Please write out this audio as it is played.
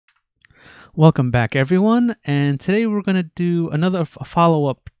Welcome back, everyone. And today we're going to do another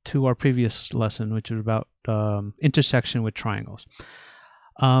follow-up to our previous lesson, which is about intersection with triangles.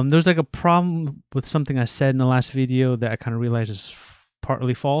 There's like a problem with something I said in the last video that I kind of realized is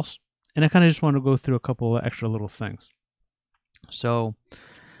partly false. And I kind of just want to go through a couple of extra little things. So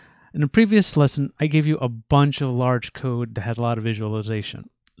in the previous lesson, I gave you a bunch of large code that had a lot of visualization.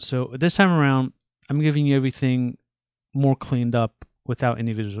 So this time around, I'm giving you everything more cleaned up without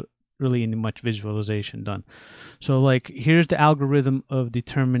any really much visualization done. So like here's the algorithm of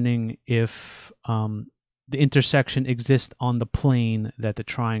determining if the intersection exists on the plane that the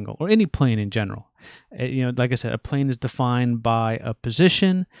triangle, or any plane in general. Like I said, a plane is defined by a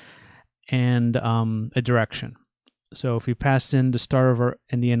position and a direction. So if we pass in the start of our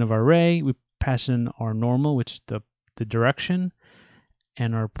and the end of our array, we pass in our normal, which is the direction,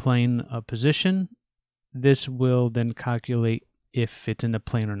 and our plane position. This will then calculate if it's in the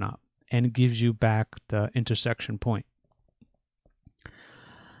plane or not, and it gives you back the intersection point.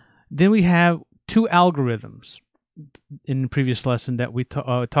 Then we have two algorithms in the previous lesson that we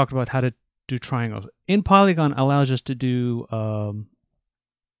talked about how to do triangles. In Polygon allows us to do a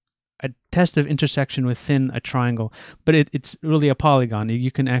test of intersection within a triangle, but it's really a polygon.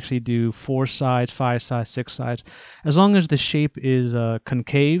 You can actually do 4 sides, 5 sides, 6 sides. As long as the shape is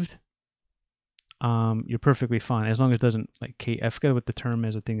concaved, you're perfectly fine. As long as it doesn't, like, I forget what the term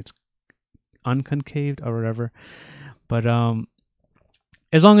is. I think it's unconcaved or whatever. But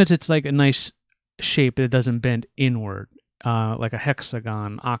as long as it's like a nice shape that doesn't bend inward, like a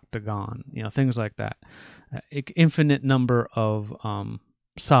hexagon, octagon, things like that. Infinite number of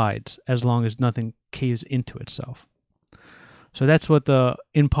sides, as long as nothing caves into itself. So that's what the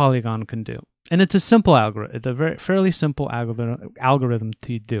in Polygon can do, and it's a simple algorithm. It's a fairly simple algorithm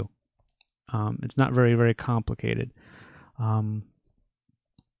to do. It's not very complicated. The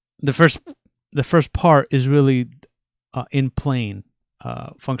first part is really in plane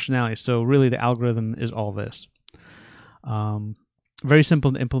functionality. So really, the algorithm is all this. Very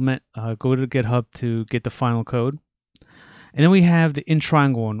simple to implement. Go to GitHub to get the final code. And then we have the in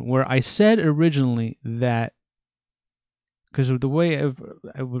triangle one, where I said originally that, because of the way I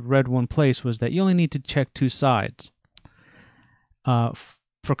read one place was that you only need to check 2 sides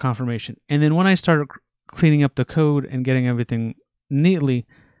for confirmation. And then when I started cleaning up the code and getting everything neatly,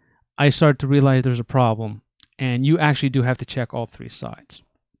 I started to realize there's a problem, and you actually do have to check all 3 sides.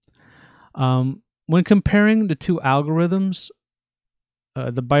 When comparing the 2 algorithms,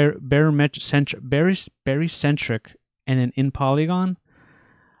 the barycentric and then in Polygon,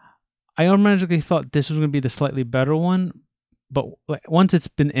 I automatically thought this was going to be the slightly better one, but once it's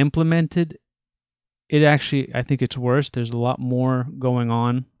been implemented, I think it's worse. There's a lot more going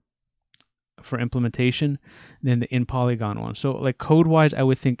on for implementation than the in Polygon one. So like code-wise, I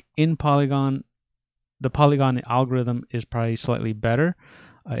would think in Polygon, the Polygon algorithm is probably slightly better.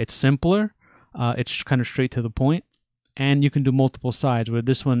 It's simpler. It's kind of straight to the point, and you can do multiple sides, where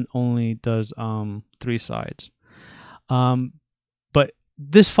this one only does 3 sides. But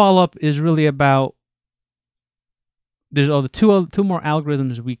this follow-up is really about, there's all the two more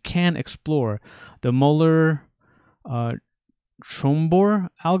algorithms we can explore: the Molar, Trimble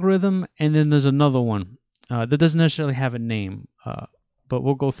algorithm, and then there's another one that doesn't necessarily have a name, but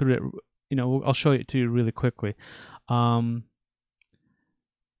we'll go through it. I'll show it to you really quickly. I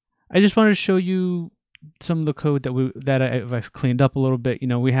just wanted to show you some of the code that I've cleaned up a little bit.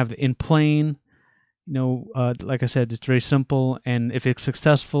 We have the in plane. Like I said, it's very simple, and if it's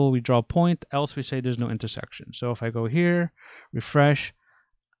successful, we draw a point, else we say there's no intersection. So if I go here, refresh,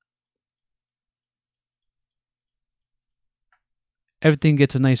 everything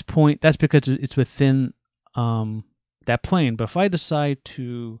gets a nice point. That's because it's within that plane. But if I decide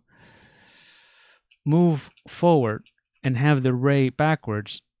to move forward and have the array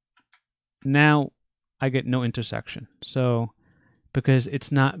backwards, now I get no intersection. So because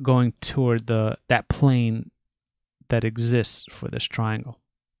it's not going toward that plane that exists for this triangle.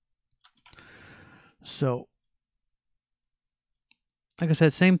 So, like I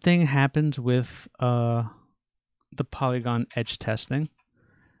said, same thing happens with the Polygon edge testing.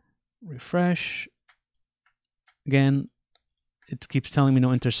 Refresh. Again, it keeps telling me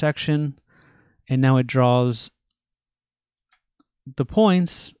no intersection, and now it draws the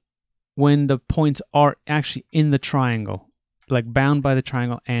points when the points are actually in the triangle, like bound by the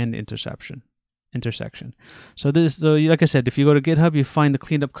triangle and intersection. So like I said, if you go to GitHub, you find the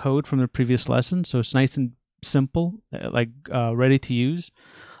cleaned up code from the previous lesson. So it's nice and simple, like ready to use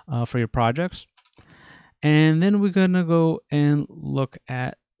for your projects. And then we're gonna go and look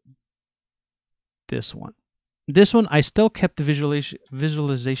at this one. This one, I still kept the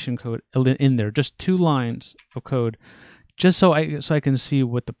visualization code in there, just 2 lines of code, just so I can see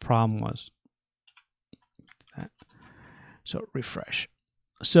what the problem was. So refresh.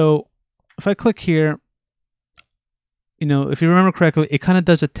 So if I click here, if you remember correctly, it kind of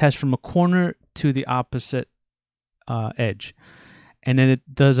does a test from a corner to the opposite edge, and then it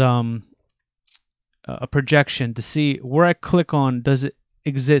does a projection to see where I click on, does it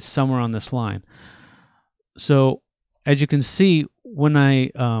exist somewhere on this line. So as you can see, when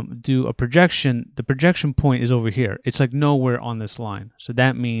I do a projection, the projection point is over here. It's like nowhere on this line. So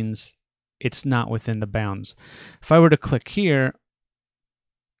that means it's not within the bounds. If I were to click here,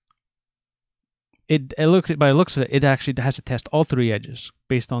 by the looks of it, it actually has to test all 3 edges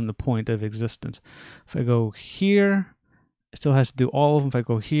based on the point of existence. If I go here, it still has to do all of them. If I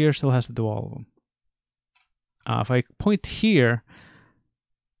go here, it still has to do all of them. If I point here,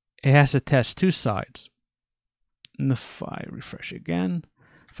 it has to test 2 sides. And if I refresh again,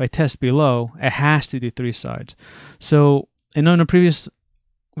 if I test below, it has to do 3 sides. So, in a previous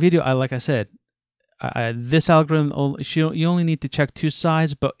video, like I said, this algorithm, you only need to check 2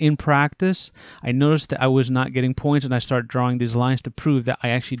 sides, but in practice, I noticed that I was not getting points, and I started drawing these lines to prove that I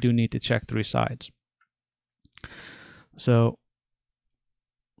actually do need to check 3 sides. So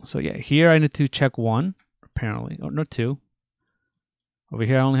yeah, here I need to check 1, apparently, or no, 2. Over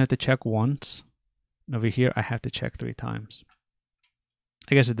here, I only have to check once. And over here, I have to check 3 times.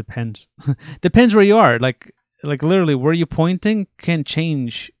 I guess it depends. Depends where you are. Like literally, where you're pointing can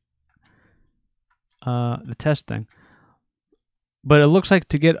change the testing. But it looks like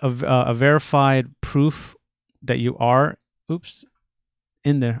to get a verified proof that you are,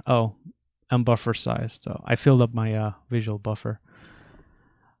 in there. Oh, and buffer size. So I filled up my visual buffer.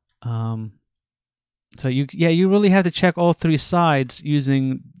 So you really have to check all 3 sides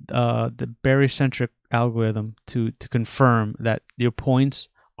using the barycentric algorithm to confirm that your points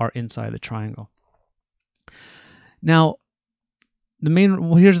are inside the triangle. Now,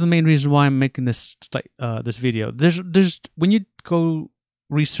 here's the main reason why I'm making this this video. There's when you go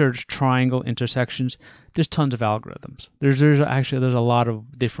research triangle intersections, there's tons of algorithms. There's a lot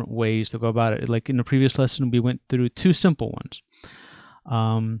of different ways to go about it. Like in the previous lesson, we went through 2 simple ones.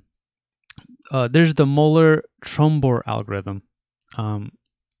 There's the Molar Trimble algorithm.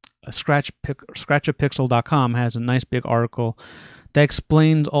 Scratchapixel.com has a nice big article that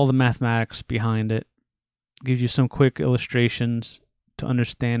explains all the mathematics behind it, gives you some quick illustrations to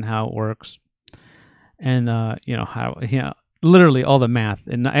understand how it works, and literally all the math.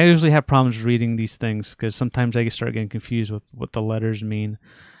 And I usually have problems reading these things because sometimes I start getting confused with what the letters mean.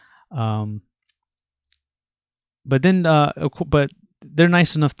 But they're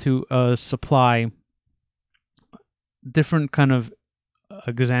nice enough to supply different kind of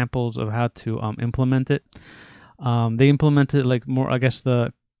examples of how to implement it. They implement it like more, I guess,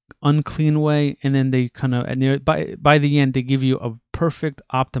 the unclean way, and then they kind of, and by the end, they give you a perfect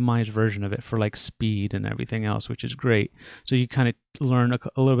optimized version of it for like speed and everything else, which is great. So you kind of learn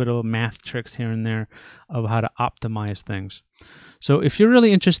a little bit of math tricks here and there of how to optimize things. So if you're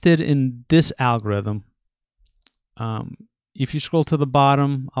really interested in this algorithm, if you scroll to the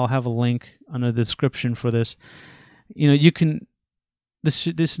bottom, I'll have a link on the description for this. You can, this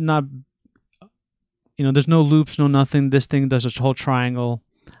is not, there's no loops, no nothing. This thing does a whole triangle.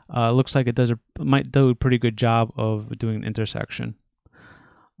 Looks like it might do a pretty good job of doing an intersection.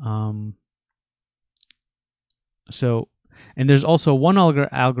 And there's also one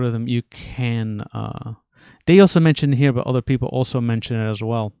algorithm you can, they also mention here, but other people also mention it as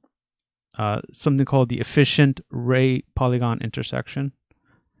well. Something called the efficient ray polygon intersection.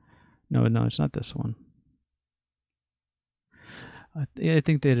 No, it's not this one. I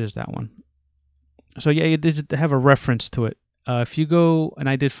think that is that one. So yeah, they have a reference to it. If you go, and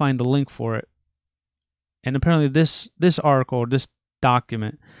I did find the link for it, and apparently this article, this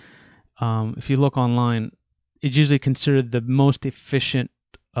document, if you look online, it's usually considered the most efficient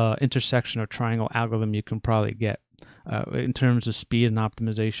intersection or triangle algorithm you can probably get in terms of speed and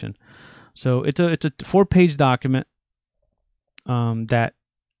optimization. So it's a 4-page document that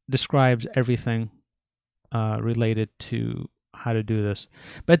describes everything related to how to do this.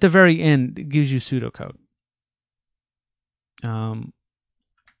 But at the very end, it gives you pseudocode.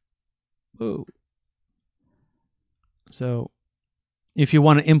 So if you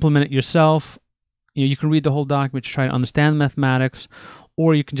want to implement it yourself, you can read the whole document to try to understand the mathematics,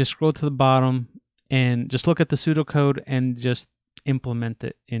 or you can just scroll to the bottom and just look at the pseudocode and just implement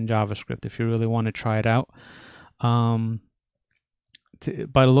it in JavaScript if you really want to try it out. By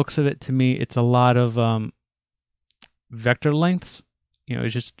the looks of it, to me, it's a lot of vector lengths.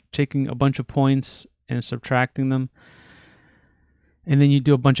 It's just taking a bunch of points and subtracting them. And then you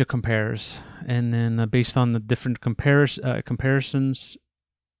do a bunch of compares. And then based on the different comparisons,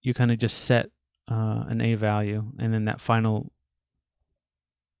 you kind of just set an A value. And then that final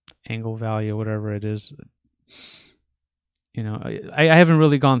angle value, whatever it is, you know, I haven't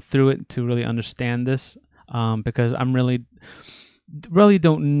really gone through it to really understand this because I'm really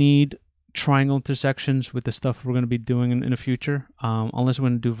don't need triangle intersections with the stuff we're going to be doing in the future, unless we're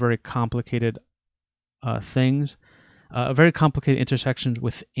going to do very complicated things, very complicated intersections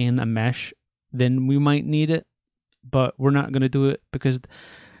within a mesh. Then we might need it, but we're not going to do it because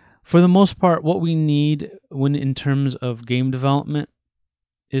for the most part, what we need when in terms of game development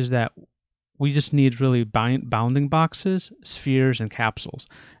is that we just need really bounding boxes, spheres, and capsules.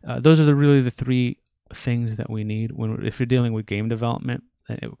 Those are really the three things that we need if you're dealing with game development,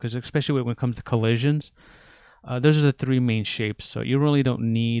 because especially when it comes to collisions, those are the three main shapes. So you really don't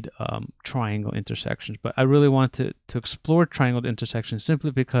need triangle intersections. But I really want to explore triangle intersections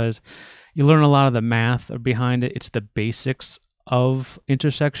simply because you learn a lot of the math behind it. It's the basics of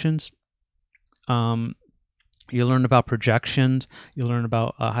intersections. You learn about projections. You learn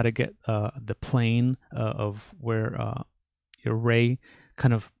about how to get the plane of where your ray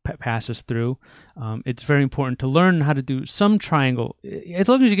kind of passes through. It's very important to learn how to do some triangle. As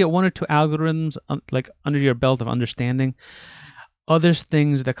long as you get one or two algorithms like under your belt of understanding, other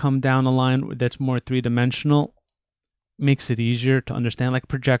things that come down the line that's more three-dimensional makes it easier to understand, like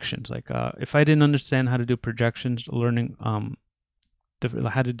projections. Like if I didn't understand how to do projections, learning how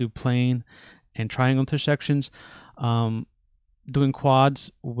to do plane and triangle intersections, doing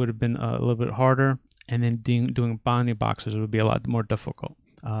quads would have been a little bit harder, and then doing bounding boxes would be a lot more difficult.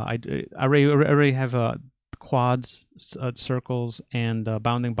 I already have quads, circles, and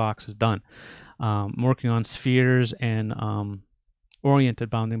bounding boxes done. I'm working on spheres and oriented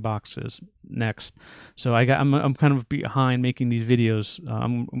bounding boxes next. So I'm kind of behind making these videos.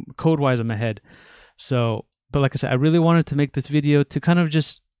 Code-wise, I'm ahead. So, but like I said, I really wanted to make this video to kind of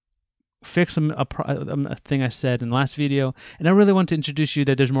just fix a thing I said in the last video, and I really want to introduce you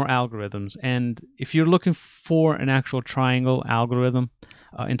that there's more algorithms. And if you're looking for an actual triangle algorithm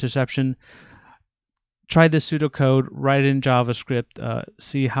interception, try this pseudocode, write it in JavaScript,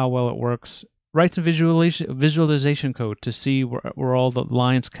 see how well it works. Write some visualization code to see where all the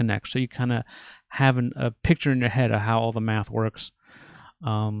lines connect, so you kind of have a picture in your head of how all the math works.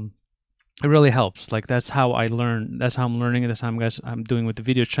 It really helps. Like that's how I learn. That's how I'm learning. That's how I'm doing with the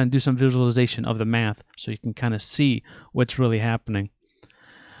videos, trying to do some visualization of the math so you can kind of see what's really happening.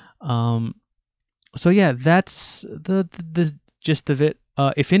 So yeah, that's the gist of it.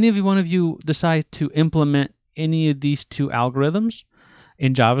 If any of one of you decide to implement any of these two algorithms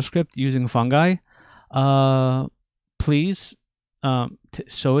in JavaScript using fungi, please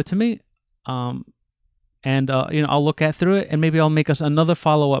show it to me. And I'll look through it, and maybe I'll make us another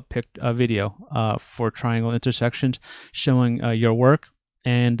follow-up video for triangle intersections, showing your work,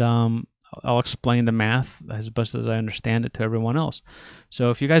 and I'll explain the math as best as I understand it to everyone else.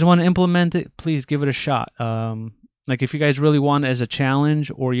 So if you guys want to implement it, please give it a shot. Like if you guys really want it as a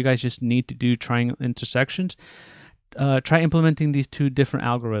challenge, or you guys just need to do triangle intersections, try implementing these two different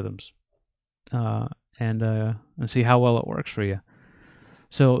algorithms, and see how well it works for you.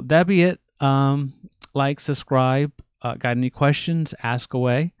 So that'd be it. Like, subscribe, got any questions, ask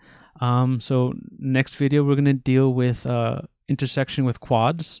away. So next video, we're going to deal with intersection with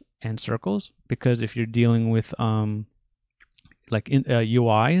quads and circles, because if you're dealing with UIs,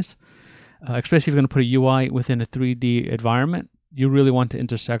 especially if you're going to put a UI within a 3D environment, you really want to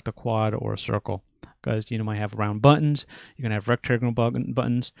intersect a quad or a circle, because you might have round buttons, you're going to have rectangle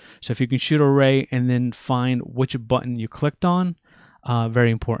buttons. So if you can shoot a ray and then find which button you clicked on,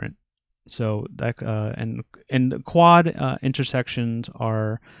 very important. So that and the quad intersections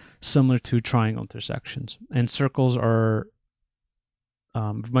are similar to triangle intersections, and circles are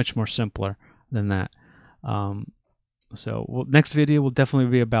much more simpler than that. So next video will definitely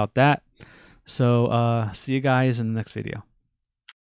be about that. So see you guys in the next video.